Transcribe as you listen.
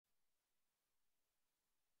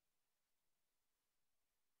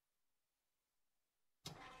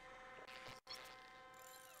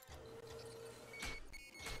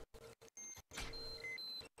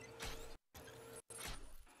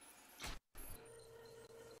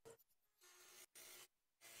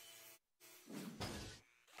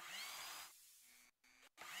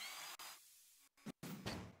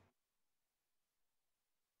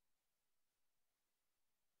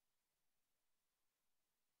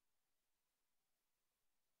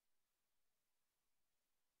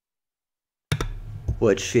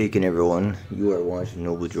What's shaking, everyone? You are watching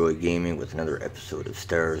Nobledroid Gaming with another episode of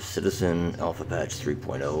Star Citizen Alpha Patch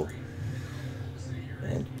 3.0.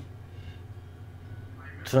 And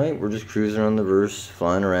tonight we're just cruising on the verse,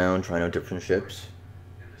 flying around, trying out different ships.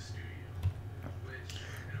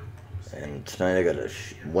 And tonight I got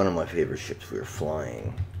one of my favorite ships we were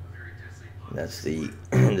flying. And that's the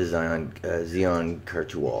Xeon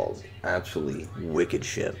Cartual. Absolutely wicked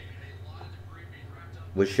ship.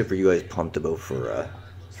 Which ship are you guys pumped about for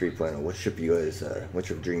 3.0? What ship are you guys, what's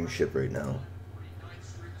your dream ship right now?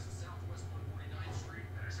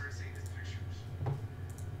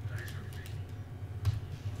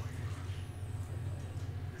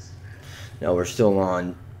 Now we're still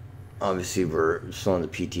on, obviously we're still on the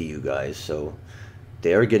PTU guys, so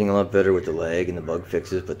they are getting a lot better with the lag and the bug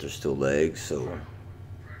fixes, but there's still lag, so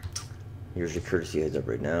here's your courtesy heads up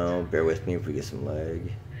right now. Bear with me if we get some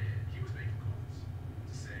lag.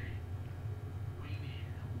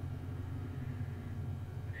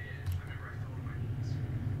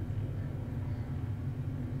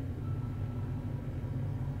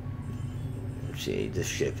 See, this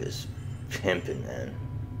ship is pimping, man.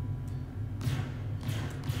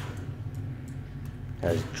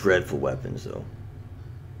 Has dreadful weapons, though.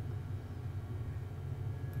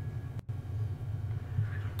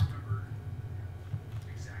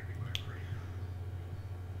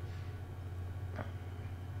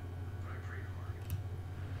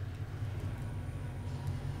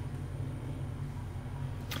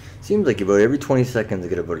 Seems like about every 20 seconds I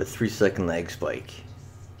get about a 3-second lag spike.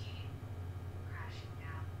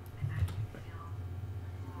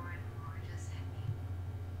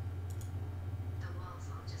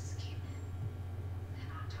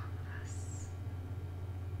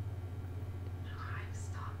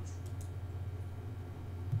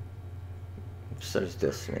 Starts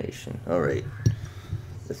destination. Alright.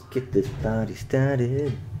 Let's get this party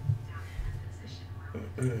started.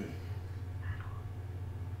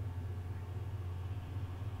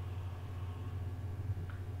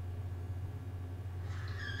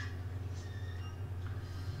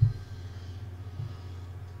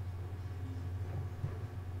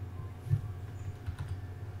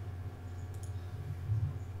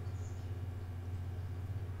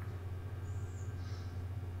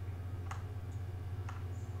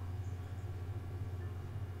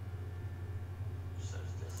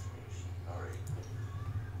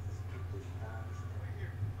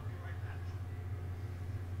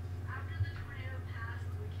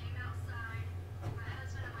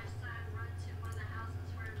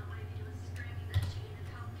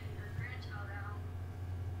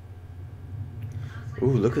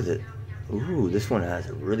 Ooh, look at it. Ooh, this one has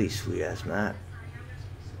a really sweet ass map.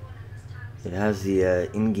 It has the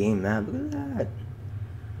in-game map. Look at that.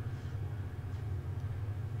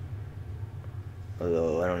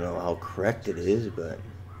 Although I don't know how correct it is, but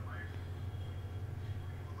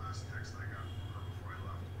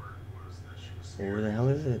where the hell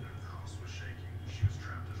is it?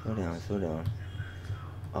 Slow down, slow down.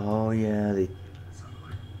 Oh yeah, they.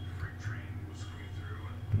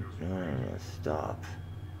 No, stop.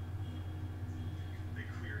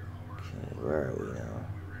 Okay, where are we now?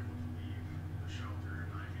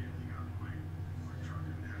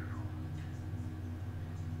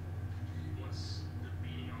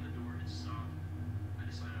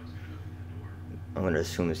 I'm gonna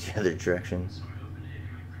assume it's the other direction.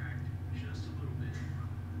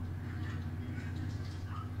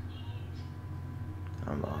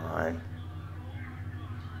 Come on.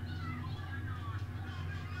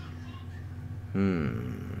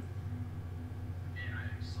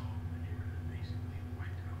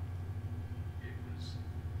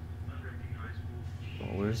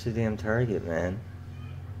 Well, where's the damn target, man?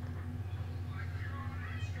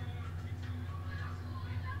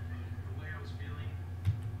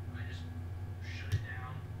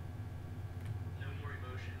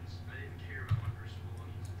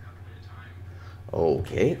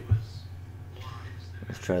 Okay.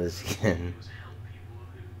 Let's try this again.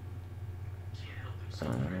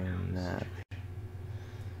 Map.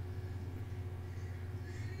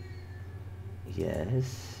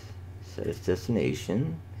 Yes. Set its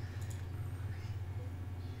destination.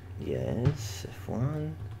 Yes.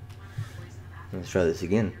 F1. Let's try this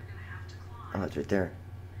again. Oh, it's right there.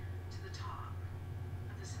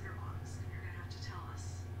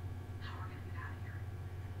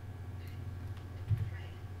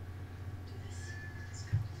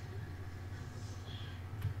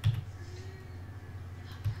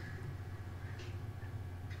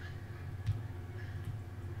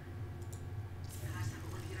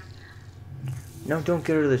 No, don't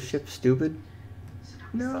get her to the ship, stupid.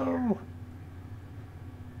 No.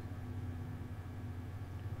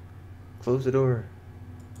 Close the door.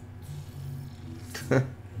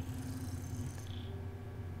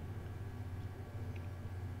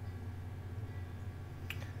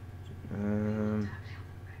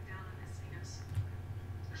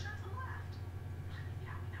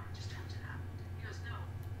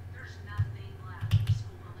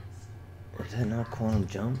 Is that not quantum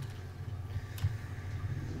jump?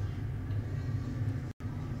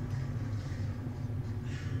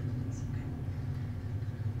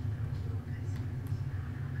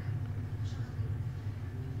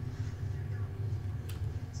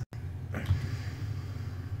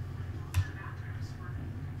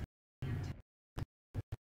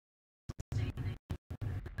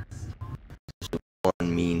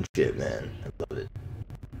 One mean shit, man. I love it.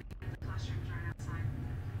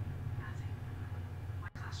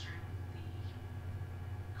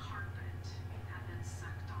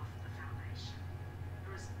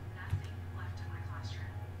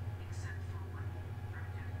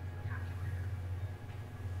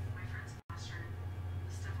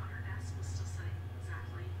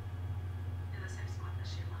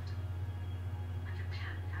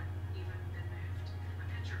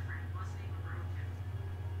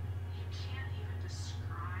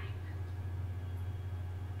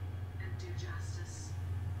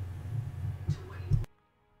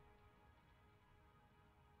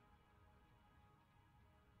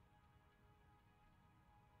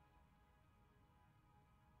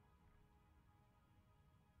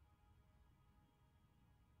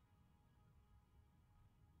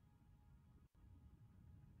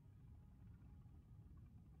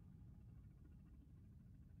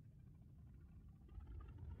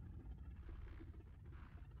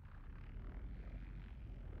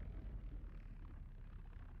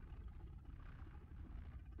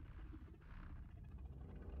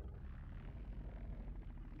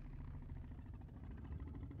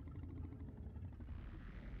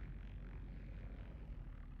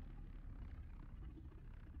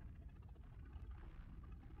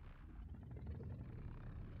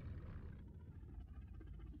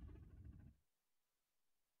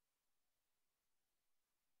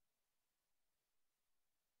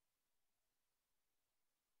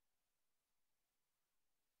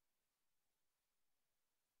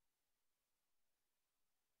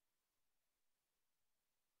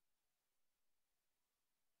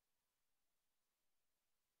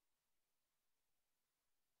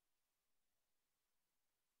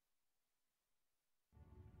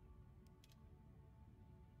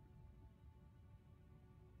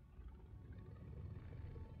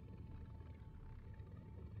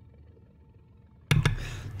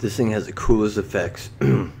 This thing has the coolest effects.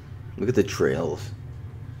 Look at the trails.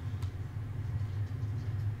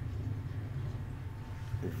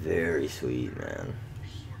 Very sweet, man.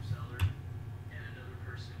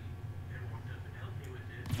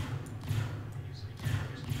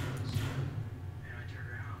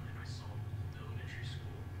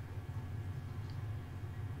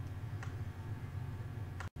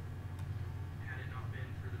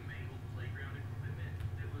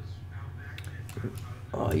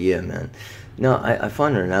 Oh yeah, man. No, I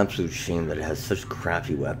find it an absolute shame that it has such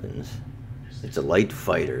crappy weapons. It's a light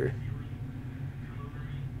fighter.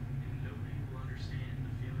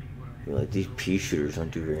 Like, these pea shooters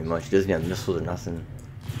don't do very much. It doesn't have missiles or nothing.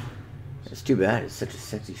 It's too bad. It's such a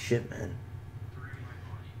sexy ship, man.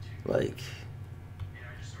 Like,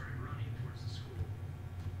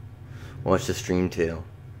 watch the stream tail.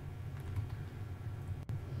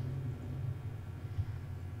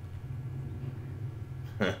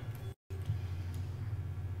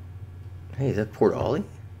 Hey, is that Port Ollie?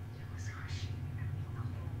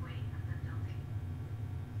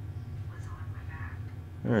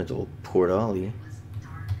 There's old Port Ollie.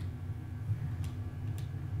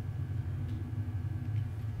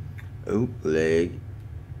 Oh, leg.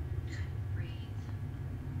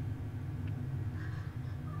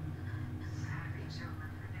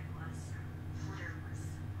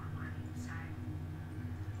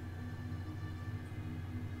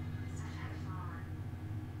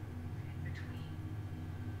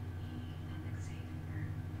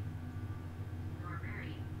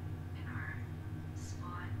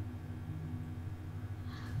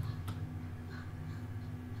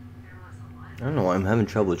 I don't know why I'm having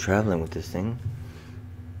trouble traveling with this thing.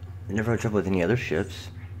 I never had trouble with any other ships.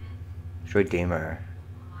 Destroy Daymar.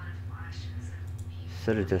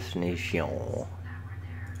 Set a destination.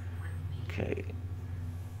 Okay.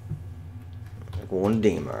 Going to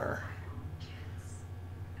Daymar.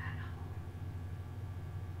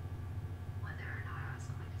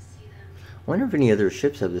 I wonder if any other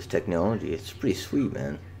ships have this technology. It's pretty sweet,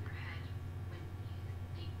 man.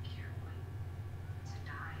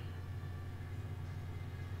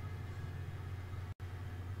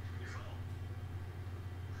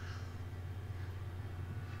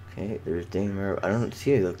 Okay, there's Damer. I don't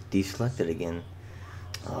see it. Look, deselected again.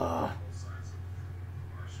 Ah.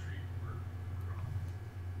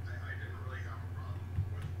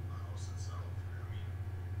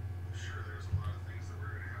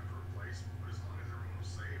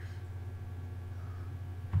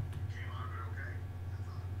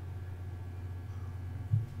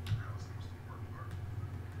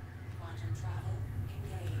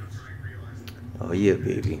 Oh yeah,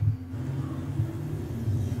 baby.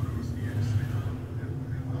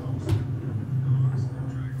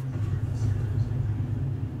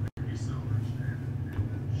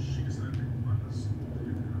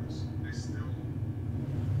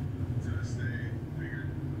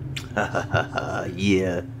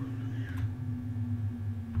 Yeah.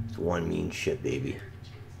 It's one mean shit, baby.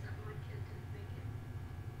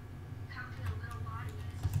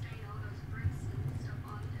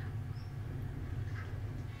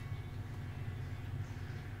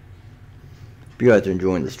 If you guys are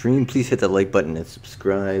enjoying the stream, please hit that like button and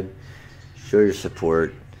subscribe. Show your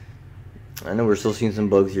support. I know we're still seeing some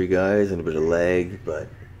bugs here, guys, and a bit of lag, but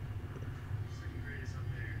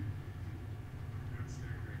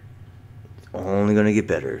it's only gonna get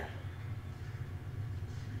better.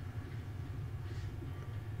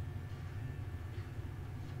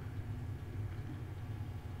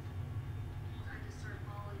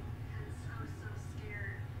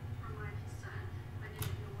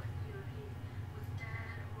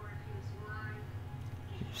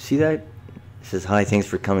 See that? It says hi, thanks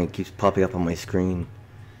for coming. It keeps popping up on my screen.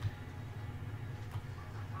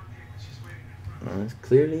 It's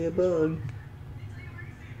clearly a bug.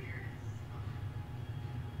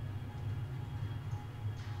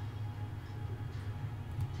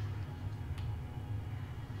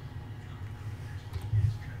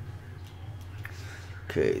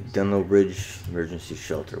 Okay, Dunlow Bridge Emergency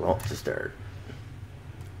Shelter. Well, to start.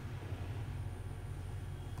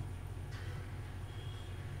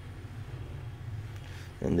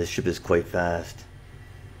 And this ship is quite fast.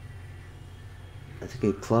 I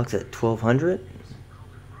think it clocks at 1200?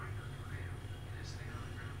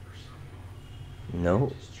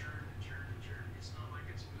 No.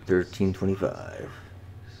 1325.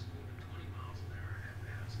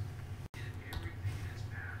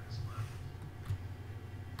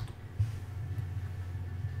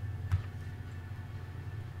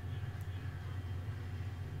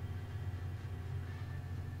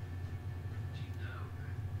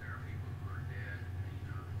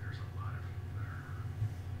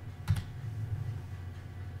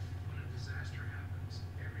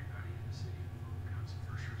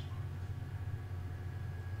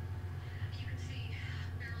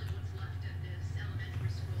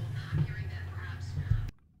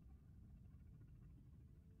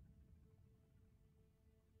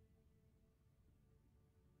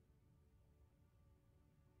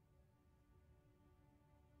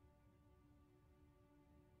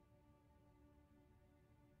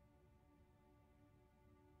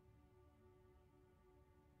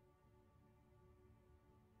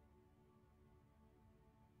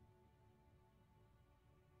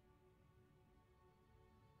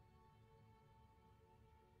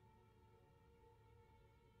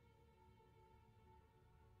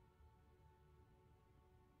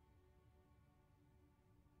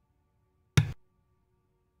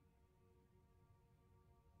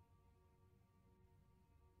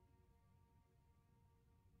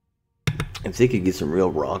 If they could get some real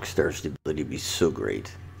rock star stability, it'd be so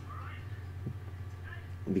great.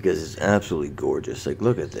 Because it's absolutely gorgeous. Like,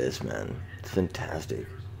 look at this, man. It's fantastic.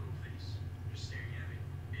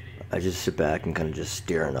 I just sit back and kind of just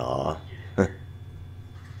stare in awe. I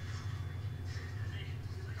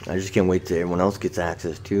just can't wait till everyone else gets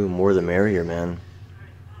access to. More the merrier, man.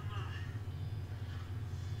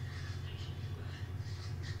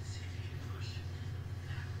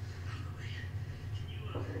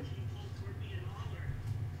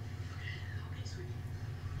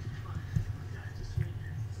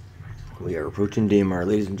 We are approaching Daymar,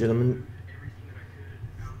 ladies and gentlemen.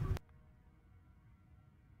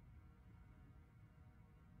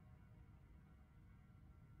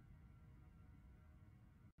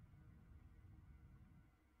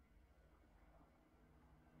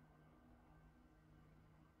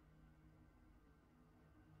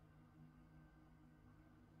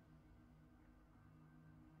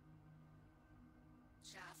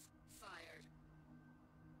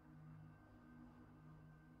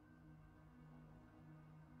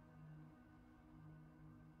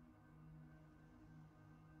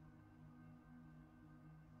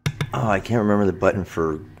 Oh, I can't remember the button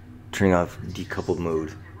for turning off decoupled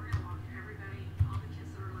mode.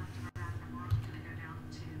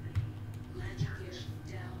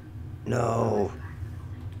 No.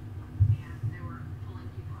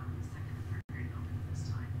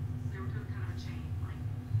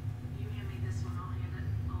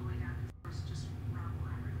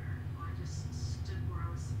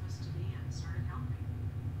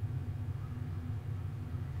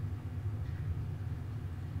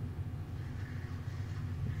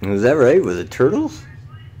 Was that right? Was it turtles?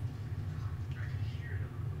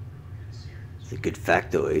 It's a good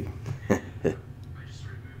factoid.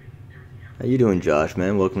 How you doing, Josh,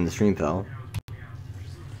 man? Welcome to the stream, pal.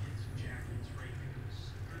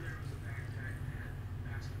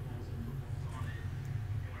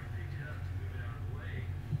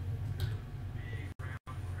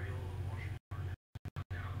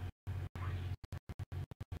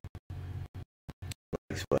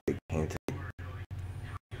 Spike, can't take.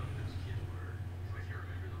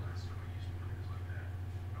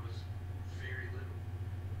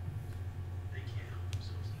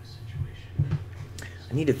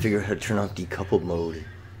 I need to figure out how to turn off decoupled mode.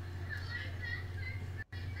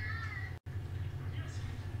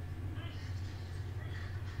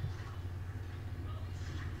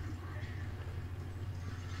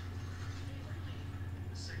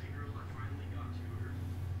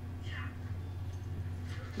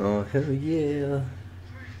 Oh, hell yeah.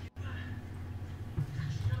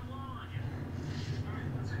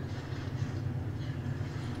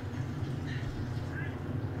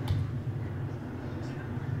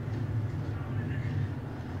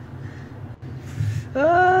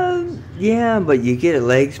 Yeah, but you get a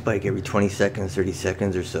leg spike every 20 seconds, 30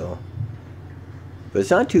 seconds or so. But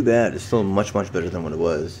it's not too bad. It's still much, much better than what it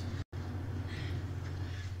was.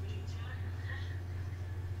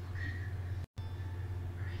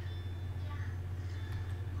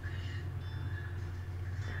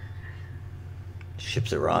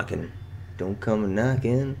 Ships are rocking. Don't come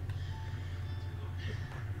knocking.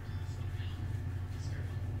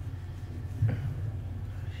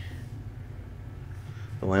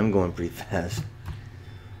 Oh, I'm going pretty fast.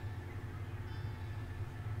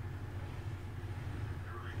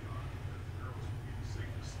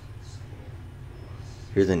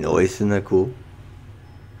 Here's the noise. Isn't that cool?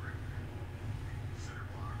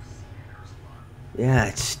 Yeah,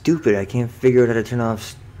 it's stupid. I can't figure out how to turn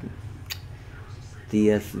off the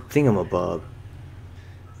thingamabob.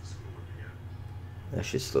 That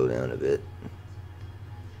should slow down a bit.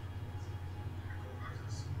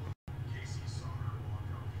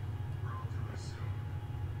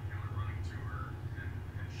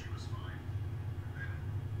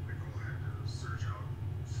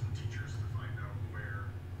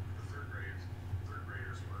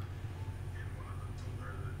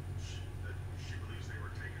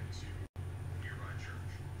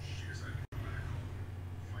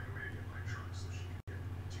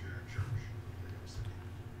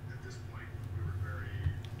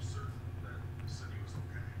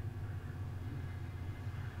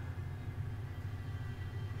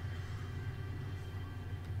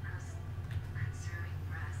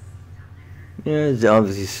 Yeah, it's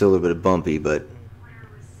obviously still a little bit bumpy, but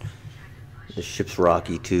the ship's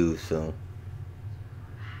rocky too, so.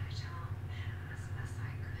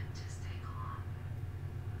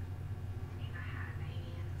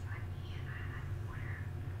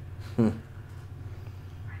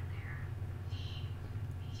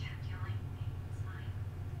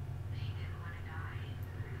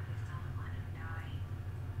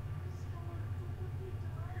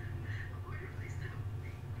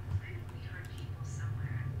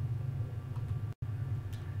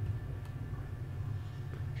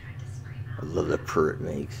 I love the purr it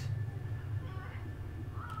makes.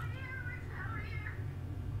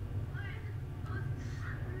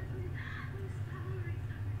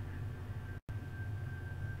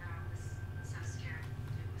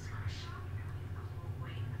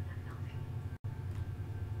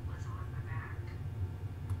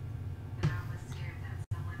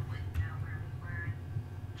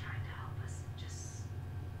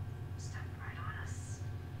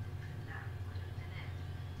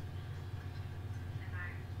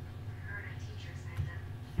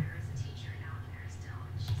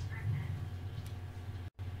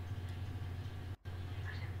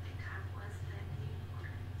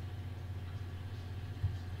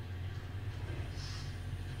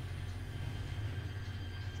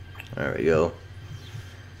 There we go.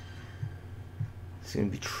 It's gonna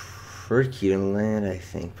be tricky to land, I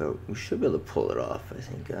think, but we should be able to pull it off, I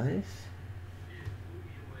think, guys.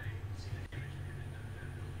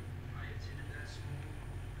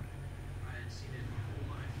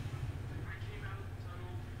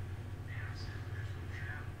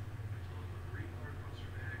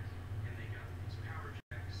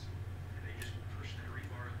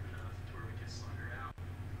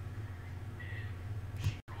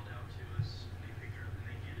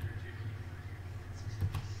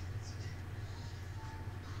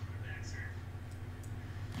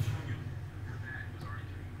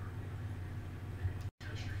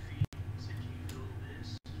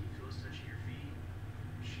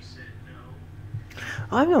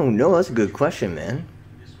 I don't know. That's a good question, man.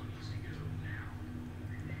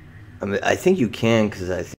 I mean, I think you can because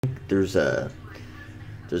I think there's a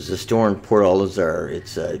store in Port Olisar.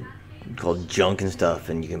 It's called Junk and stuff,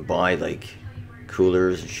 and you can buy like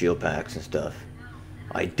coolers and shield packs and stuff.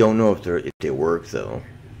 I don't know if they work though.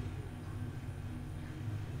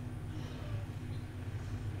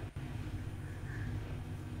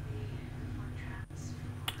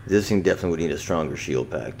 This thing definitely would need a stronger shield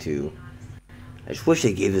pack too. I just wish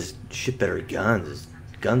they gave this shit better guns. His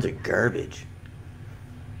guns are garbage.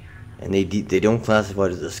 And they don't classify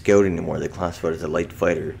it as a scout anymore. They classify it as a light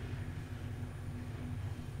fighter.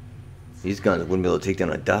 These guns wouldn't be able to take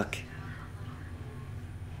down a duck.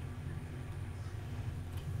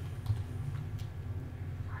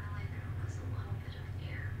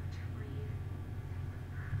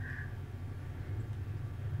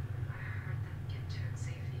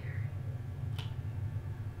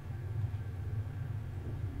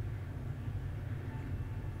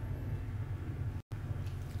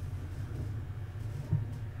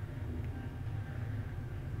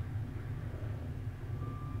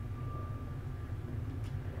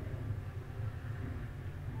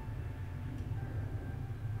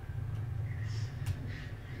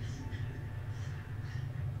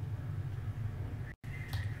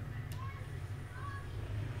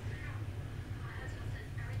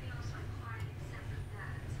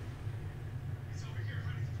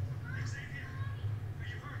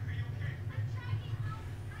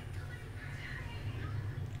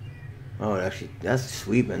 Oh, that's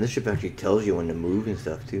sweet, man. This ship actually tells you when to move and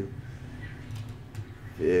stuff, too.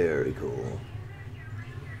 Very cool.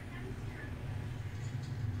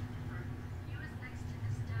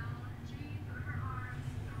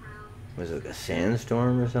 Was it like a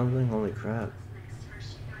sandstorm or something? Holy crap.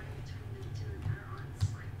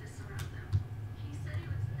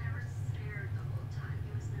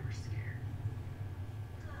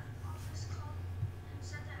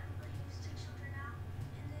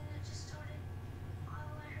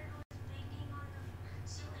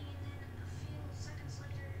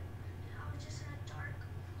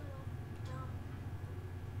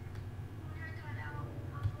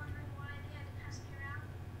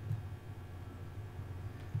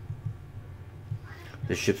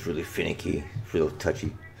 This ship's really finicky. It's real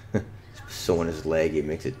touchy. Someone is laggy. It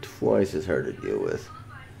makes it twice as hard to deal with.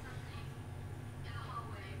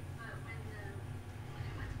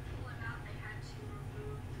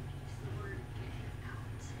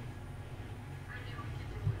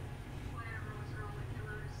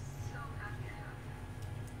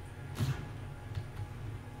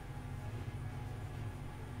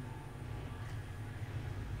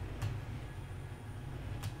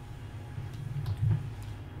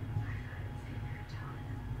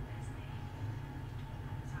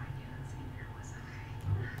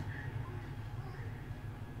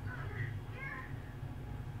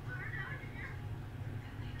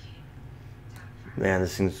 Man,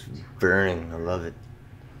 this thing's burning. I love it.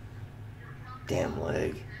 Damn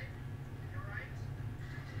leg.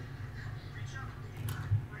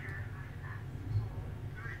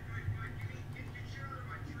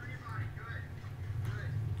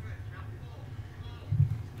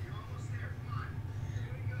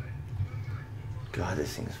 God,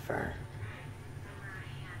 this thing's far.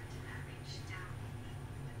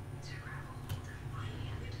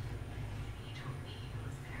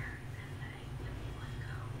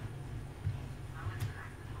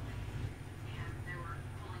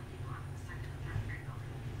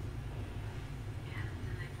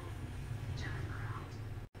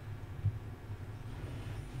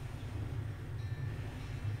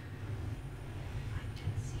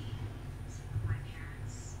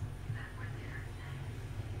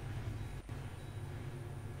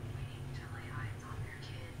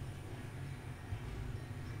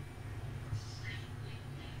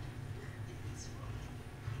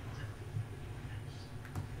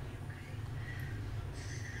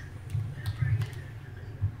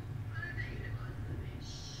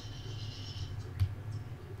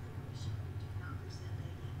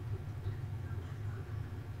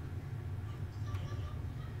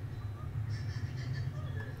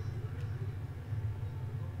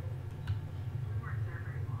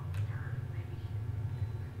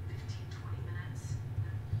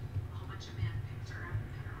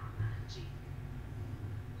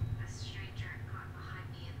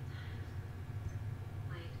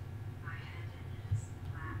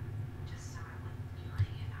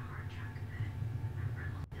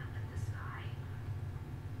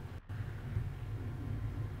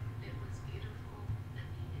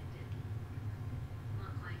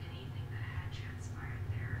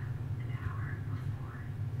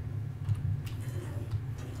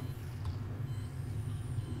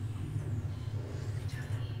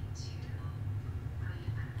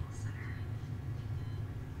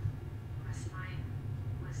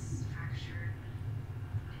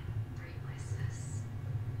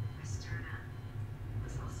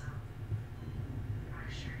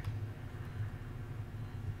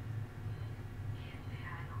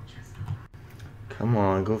 Come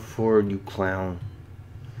on, go forward, you clown.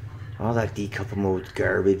 All that decouple mode's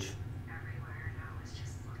garbage.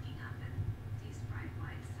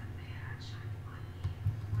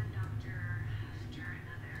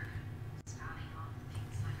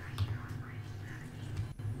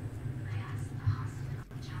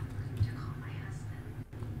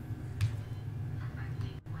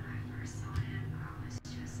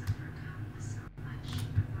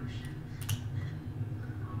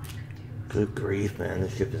 Good grief, man.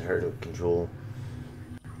 This ship is hard to control.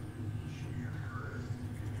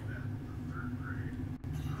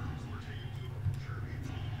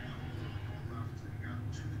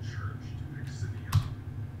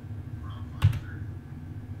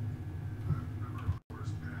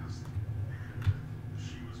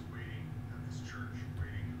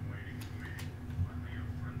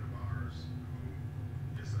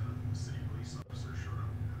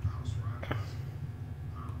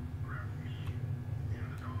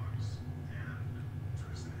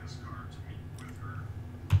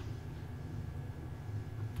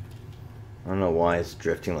 I don't know why it's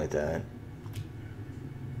drifting like that.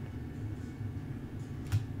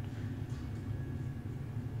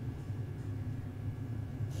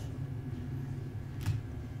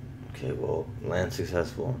 Okay, well, land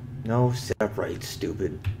successful. No, set up right,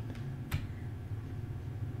 stupid.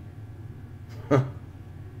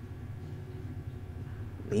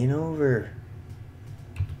 Lean over.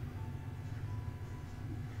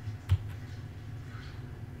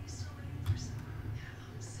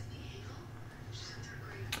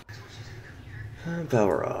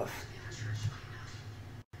 Power off.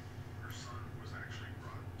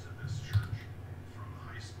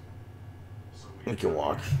 We can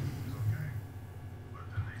walk.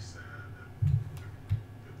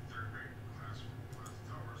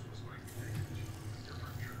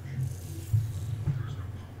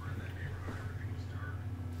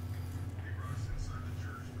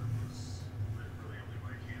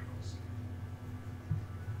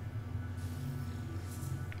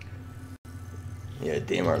 Yeah,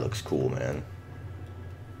 Daymar looks cool, man.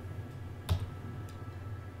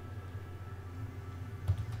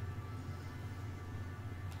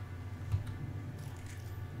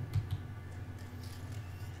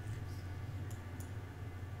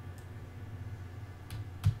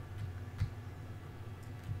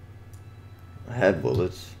 I had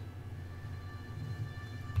bullets.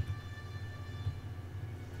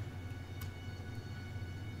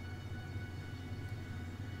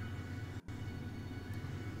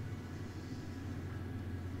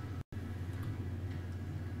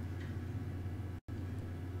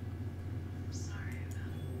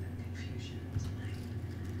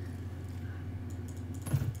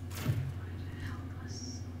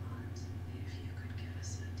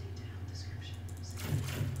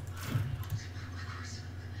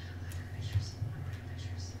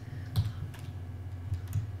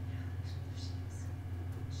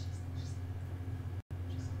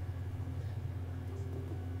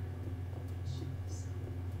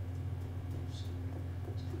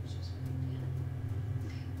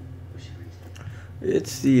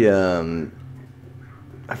 It's the,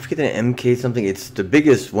 I forget the MK something. It's the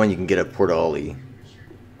biggest one you can get at Port Ollie.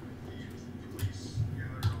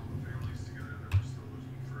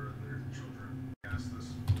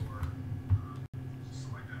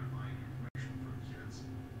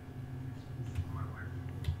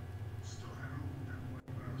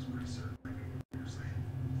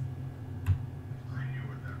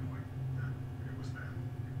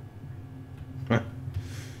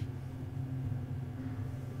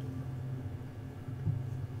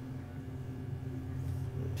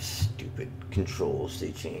 Stupid controls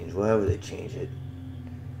they change. Why would they change it?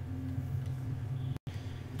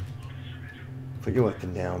 Put your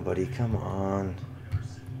weapon down, buddy. Come on.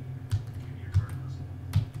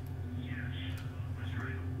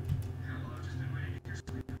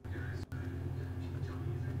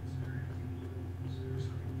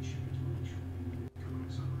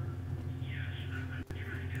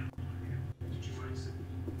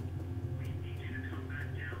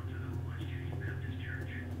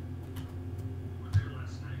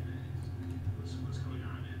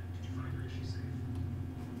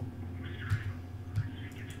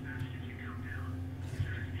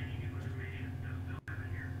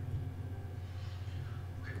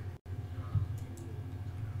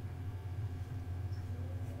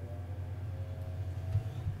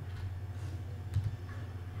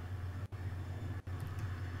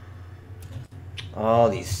 All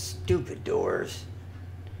these stupid doors.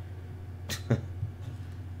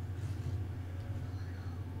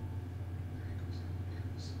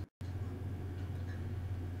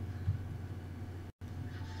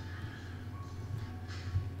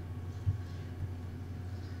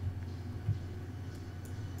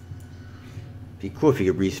 Be cool if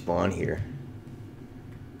you could respawn here.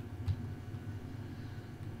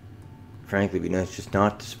 Frankly, it'd be nice just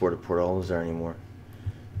not to sport a Port Alzar anymore.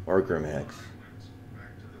 Or Grimhex.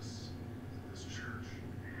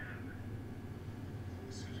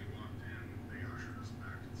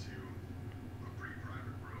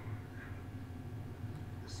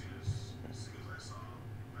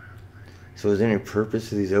 So is there any purpose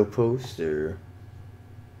to these outposts, or?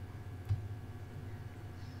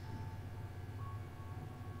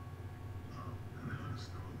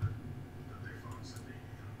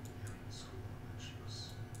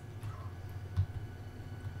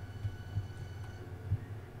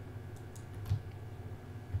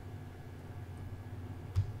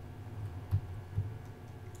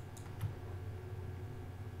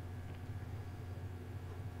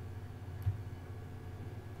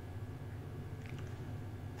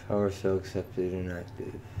 Power cell accepted and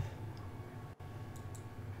active.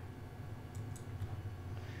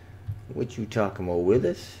 What you talking about, with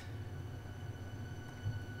us?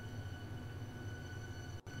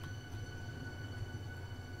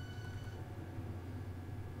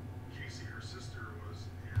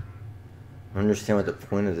 I don't understand what the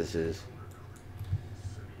point of this is.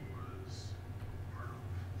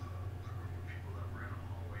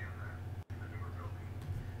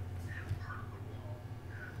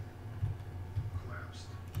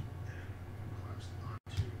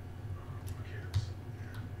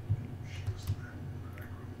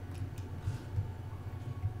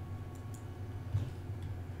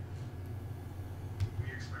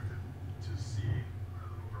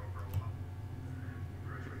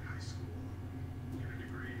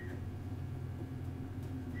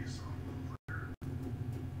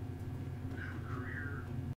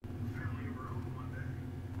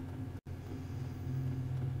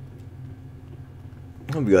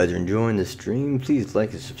 Hope you guys are enjoying the stream. Please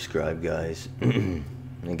like and subscribe, guys.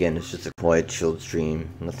 Again, it's just a quiet, chilled stream.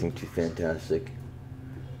 Nothing too fantastic.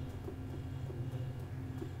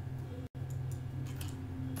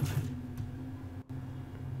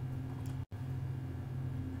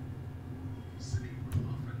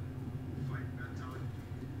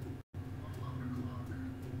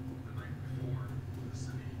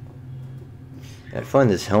 I find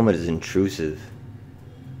this helmet is intrusive.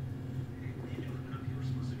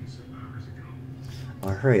 Oh,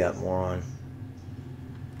 hurry up, moron.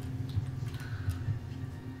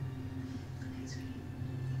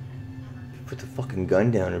 Put the fucking gun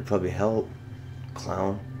down, it'd probably help,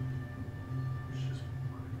 clown.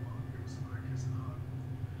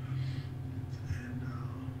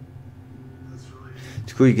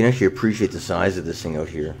 It's cool, you can actually appreciate the size of this thing out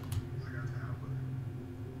here.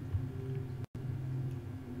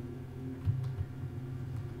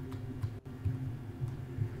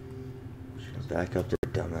 Back up there,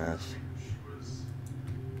 dumbass.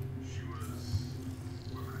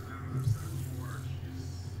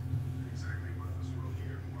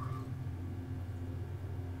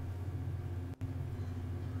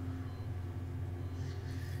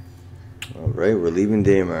 Alright, we're leaving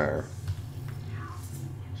Daymar.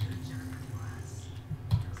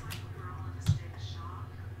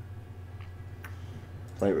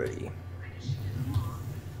 Flight ready.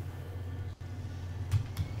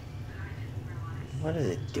 What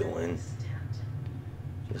is it doing?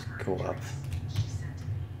 Just go up.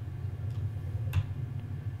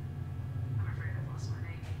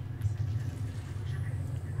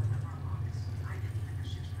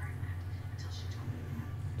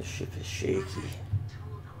 The ship is shaky.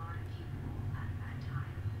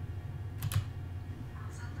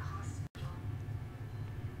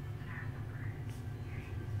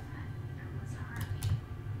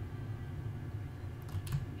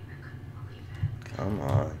 Come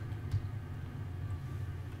on.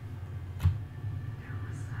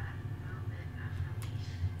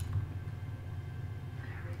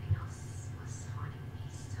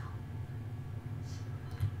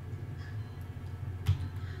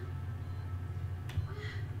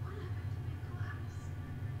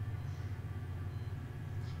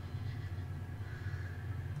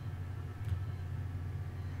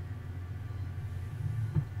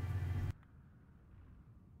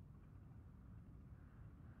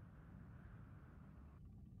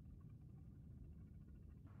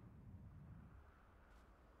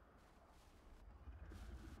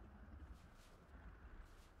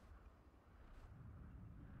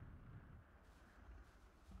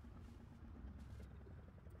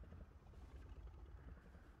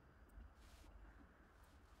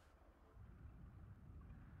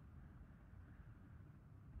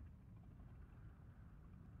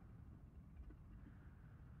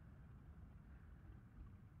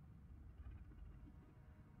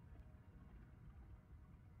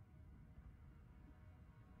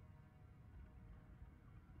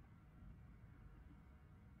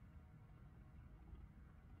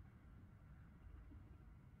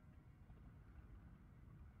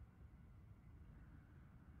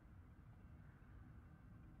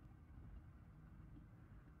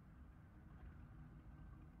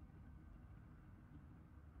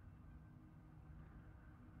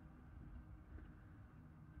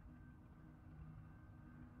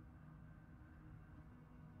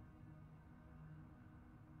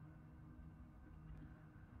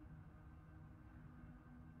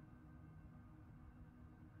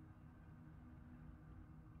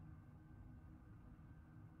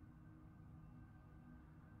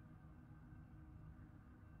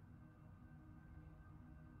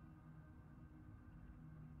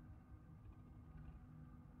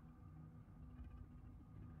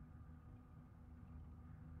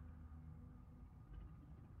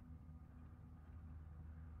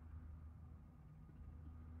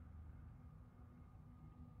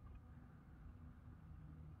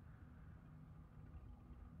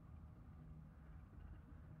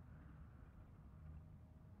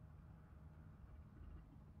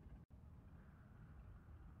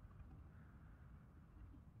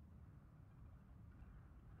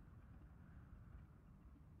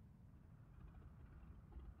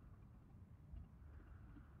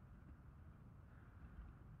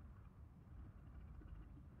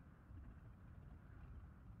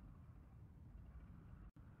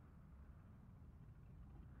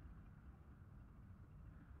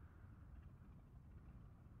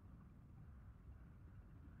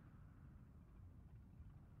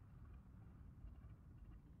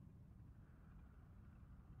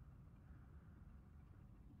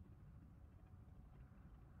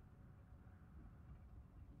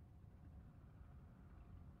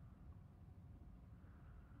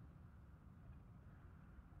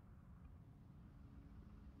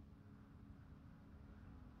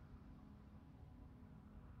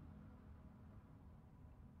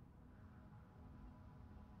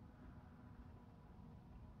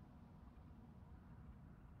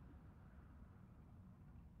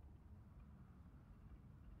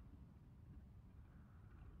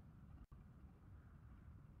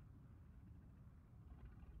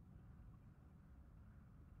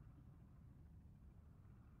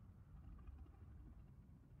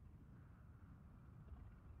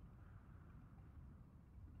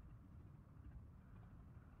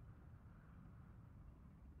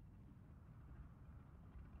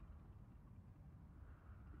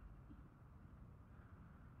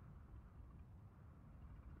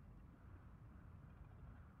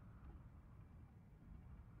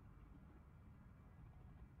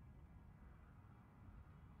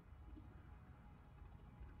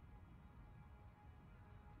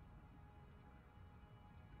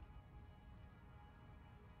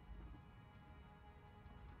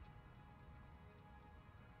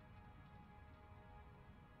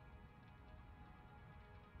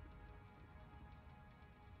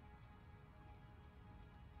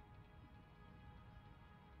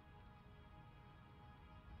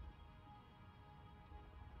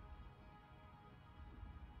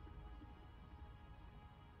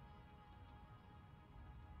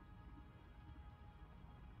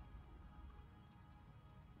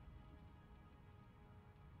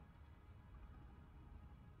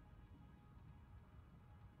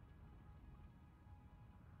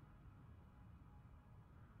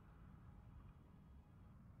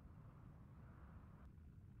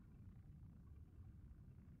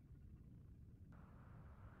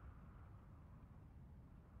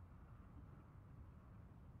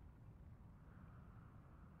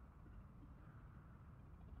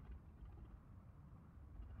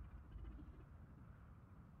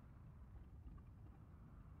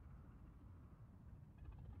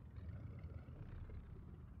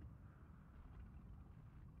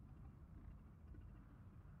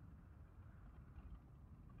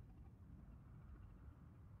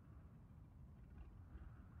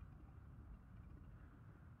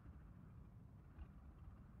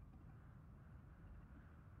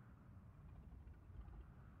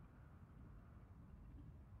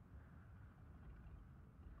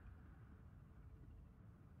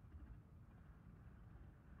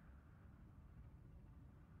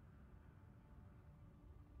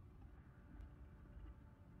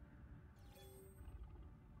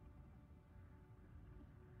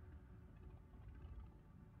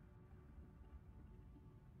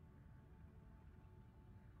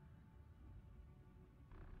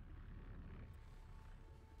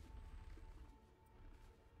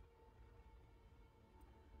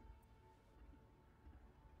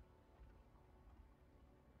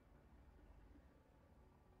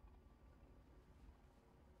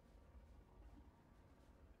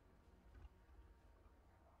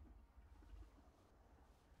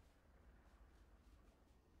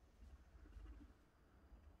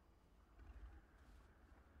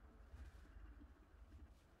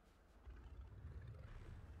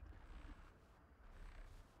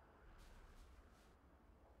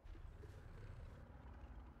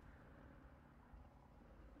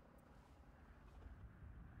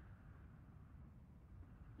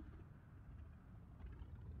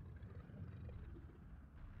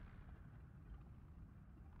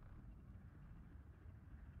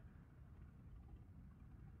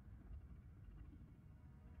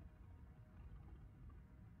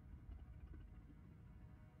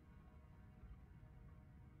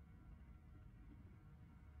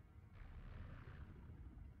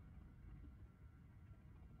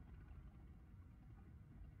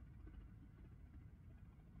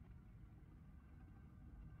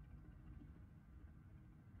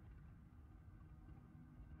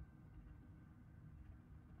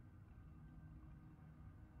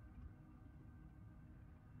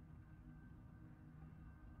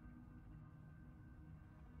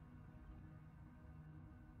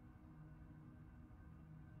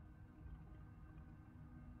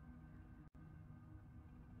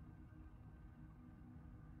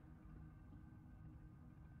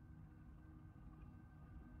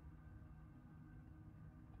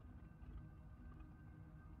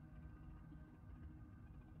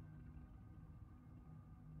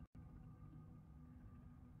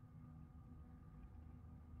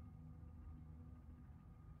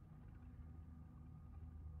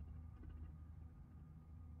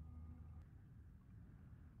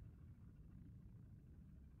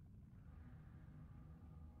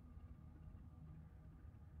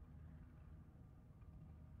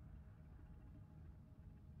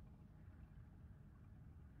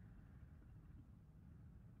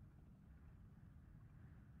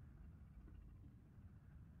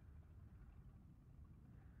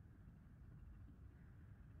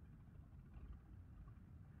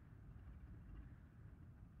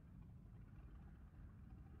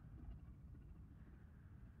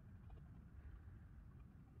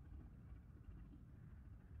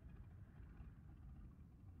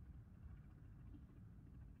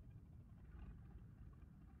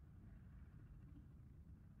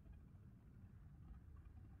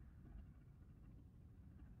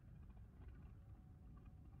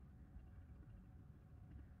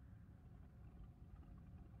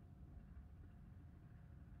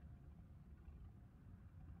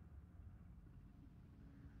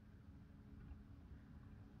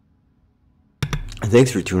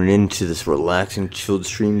 Thanks for tuning in to this relaxing, chilled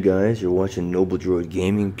stream, guys. You're watching Nobledroid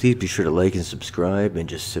Gaming. Please be sure to like and subscribe and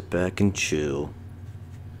just sit back and chill.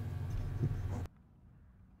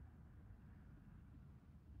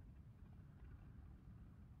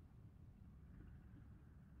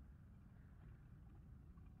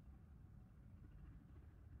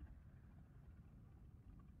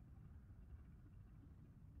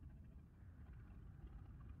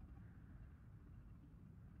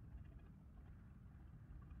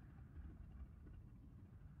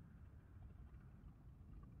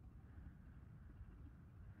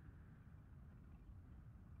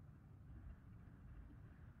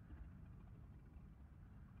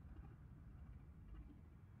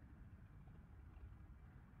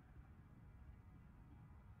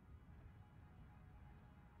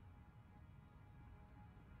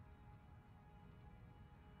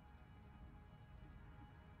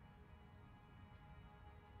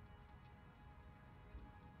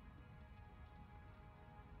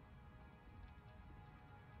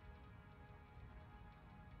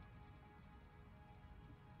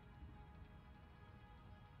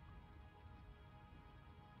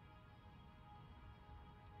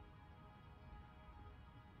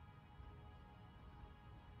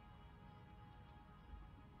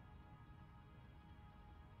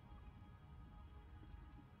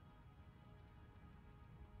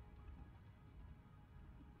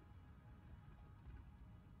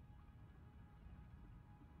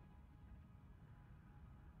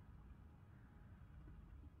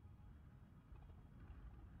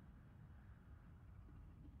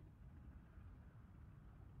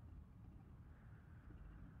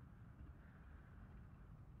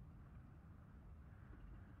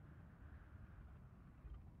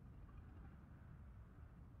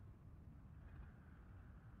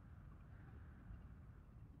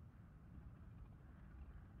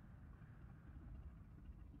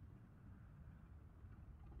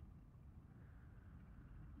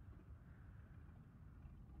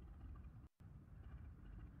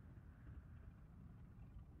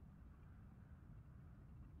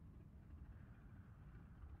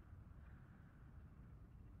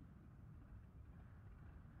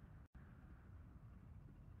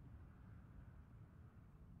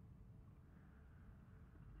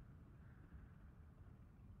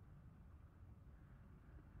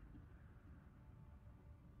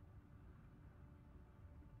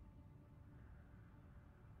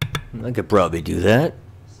 I could probably do that.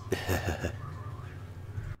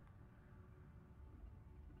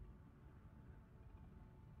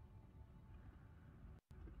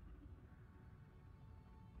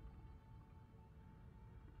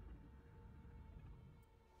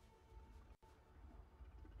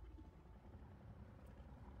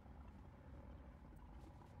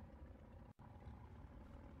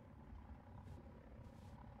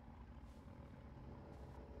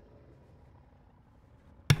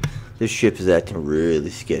 This ship is acting really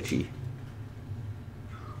sketchy.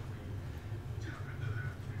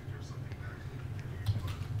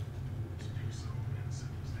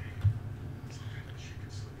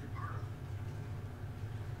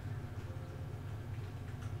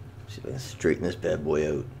 See if I can straighten this bad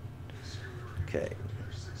boy out. Okay.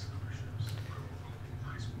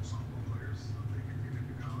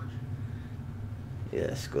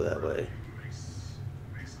 Yes, go that way.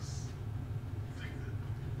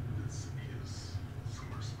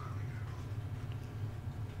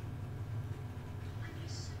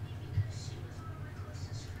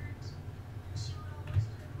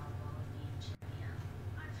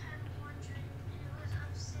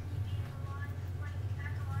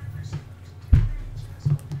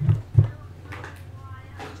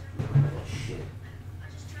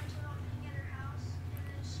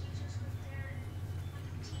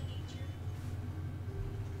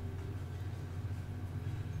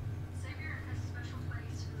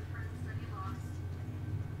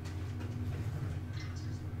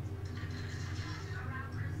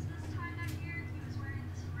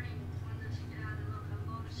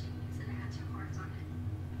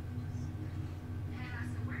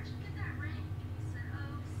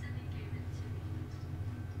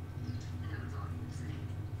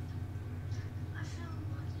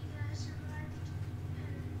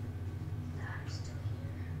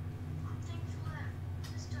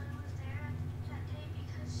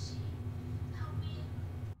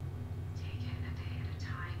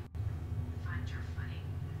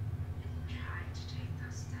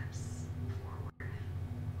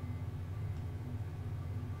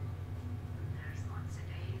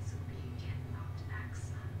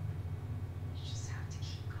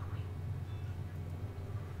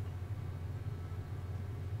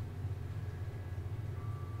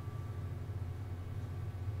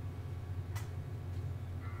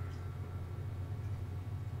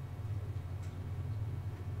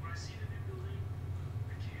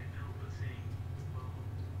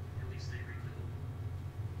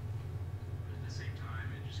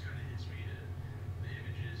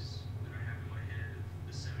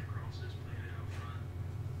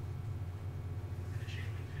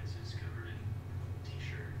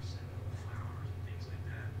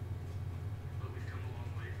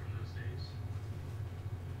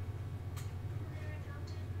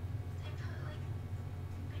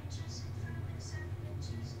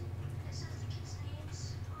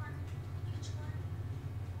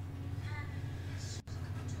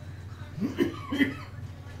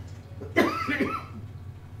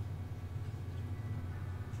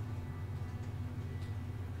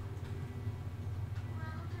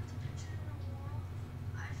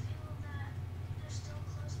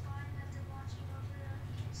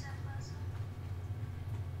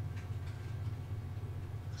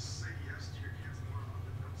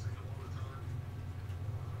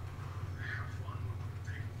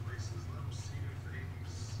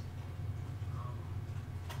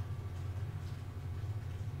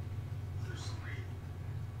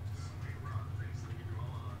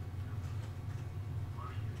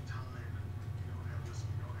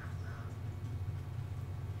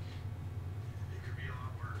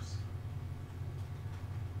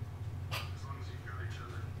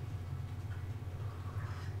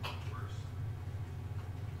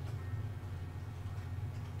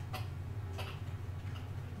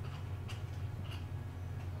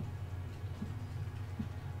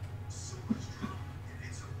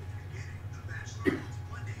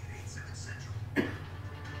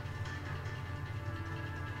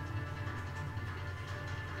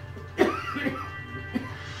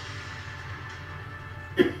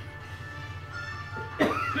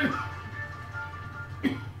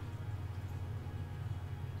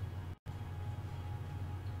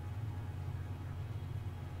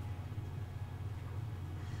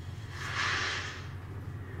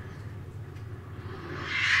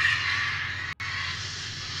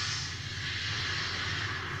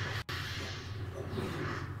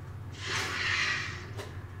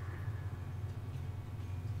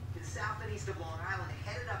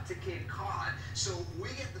 to Cape Cod. So we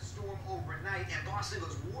get the storm overnight, and Boston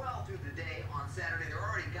goes well through the day on Saturday. They're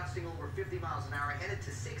already gusting over 50 miles an hour, headed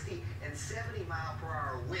to 60 and 70 mile per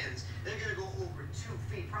hour winds. They're going to go over 2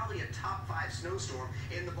 feet, probably a top 5 snowstorm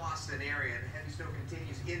in the Boston area, and heavy snow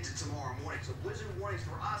continues into tomorrow morning. So blizzard warnings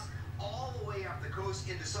for us all the way up the coast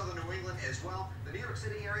into southern New England as well. The New York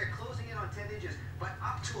City area closing in on 10 inches, but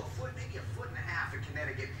up to a foot, maybe a foot and a half in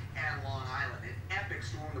Connecticut and Long Island. An epic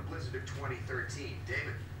storm, the blizzard of 2013.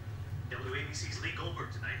 David. WABC's Lee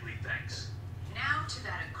Goldberg tonight. Lee, thanks. Now to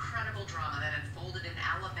that incredible drama that unfolded in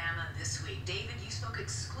Alabama this week. David, you spoke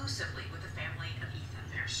exclusively with the family of Ethan.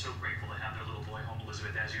 They're so grateful to have their little boy home,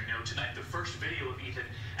 Elizabeth. As you know, tonight the first video of Ethan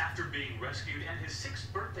after being rescued and his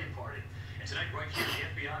 6th birthday party. And tonight, right here,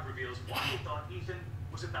 the FBI reveals why they thought Ethan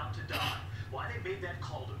was about to die, why they made that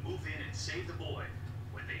call to move in and save the boy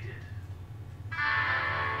when they did.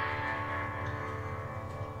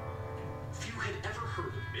 Few had ever heard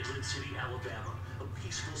of Midland City, Alabama, a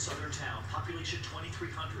peaceful southern town, population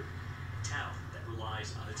 2,300, a town that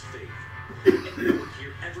relies on its faith. And no one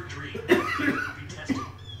here ever dreamed that it would be tested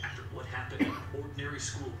after what happened on an ordinary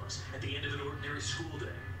school bus at the end of an ordinary school day.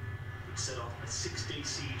 It set off a 6-day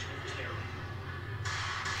siege of terror.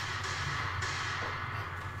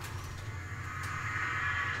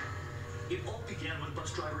 It all began when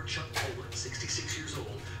bus driver Chuck Poland, 66 years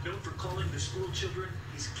old, known for calling the school children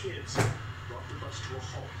his kids, brought the bus to a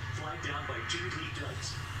halt, flagged down by Jimmy Lee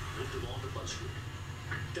Dykes, who lived along the bus route.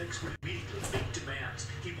 Dykes would immediately make demands.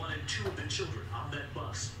 He wanted 2 of the children on that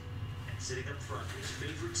bus, and sitting up front, his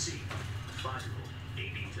favorite seat, a 5-year-old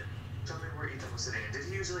named Ethan. Tell me where Ethan was sitting. Did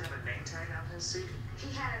he usually have a name tag on his seat? He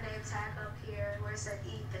had a name tag up here where it said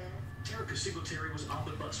Ethan. Erica Singletary was on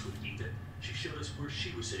the bus with Ethan. She showed us where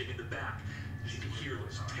she was sitting in the back. She could hear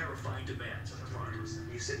those terrifying demands on the front.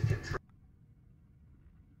 You said he kept